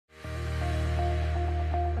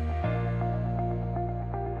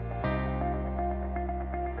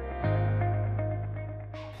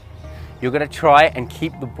you're going to try and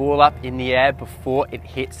keep the ball up in the air before it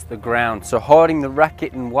hits the ground. So holding the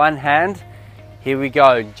racket in one hand, here we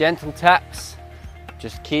go, gentle taps,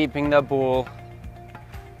 just keeping the ball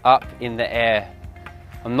up in the air.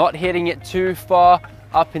 I'm not hitting it too far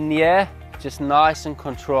up in the air, just nice and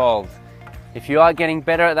controlled. If you are getting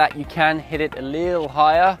better at that, you can hit it a little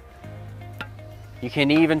higher. You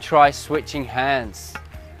can even try switching hands,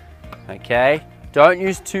 okay? Don't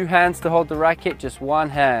use two hands to hold the racket, just one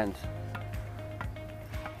hand.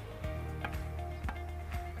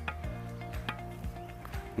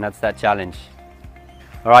 And that's that challenge.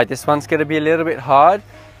 All right, this one's gonna be a little bit hard.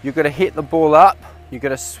 You're gonna hit the ball up, you're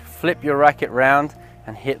gonna flip your racket round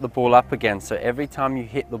and hit the ball up again. So every time you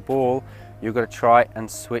hit the ball, you're gonna try and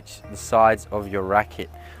switch the sides of your racket.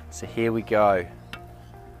 So here we go.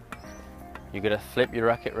 You're gonna flip your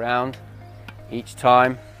racket round each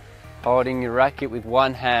time, holding your racket with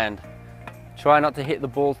one hand. Try not to hit the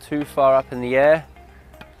ball too far up in the air.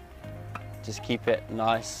 Just keep it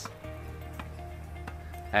nice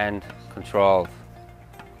and controlled.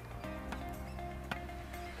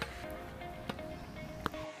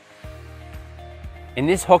 In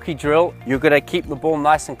this hockey drill, you're going to keep the ball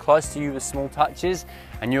nice and close to you with small touches,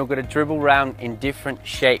 and you're going to dribble around in different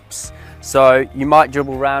shapes. So you might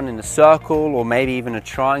dribble around in a circle, or maybe even a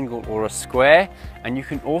triangle or a square, and you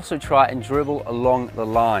can also try and dribble along the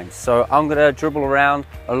lines. So I'm going to dribble around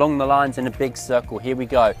along the lines in a big circle. Here we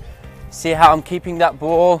go. See how I'm keeping that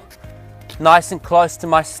ball nice and close to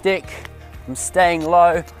my stick. I'm staying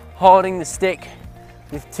low, holding the stick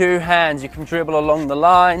with two hands. You can dribble along the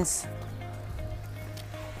lines.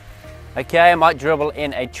 Okay, I might dribble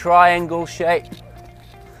in a triangle shape.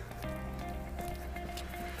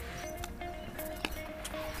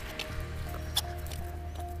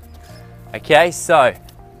 Okay, so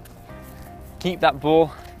keep that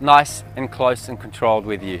ball nice and close and controlled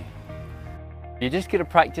with you. You're just going to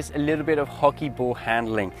practice a little bit of hockey ball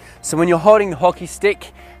handling. So when you're holding the hockey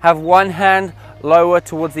stick, have one hand lower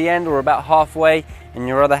towards the end or about halfway, and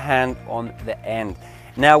your other hand on the end.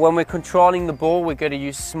 Now when we're controlling the ball, we're going to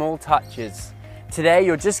use small touches. Today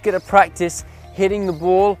you're just going to practice hitting the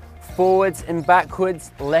ball forwards and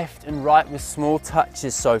backwards, left and right with small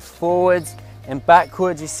touches. So forwards and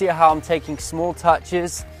backwards, you see how I'm taking small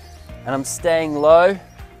touches and I'm staying low.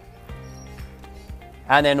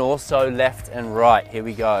 And then also left and right, here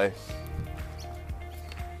we go.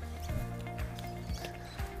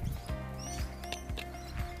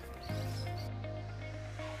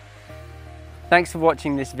 Thanks for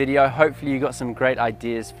watching this video. Hopefully you got some great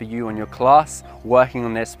ideas for you and your class working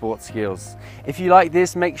on their sports skills. If you like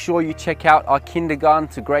this, make sure you check out our kindergarten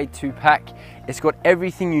to grade 2 pack. It's got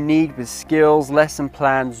everything you need with skills, lesson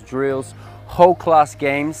plans, drills, whole class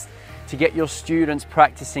games to get your students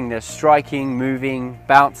practicing their striking, moving,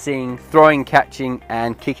 bouncing, throwing, catching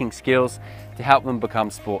and kicking skills to help them become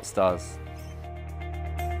sports stars.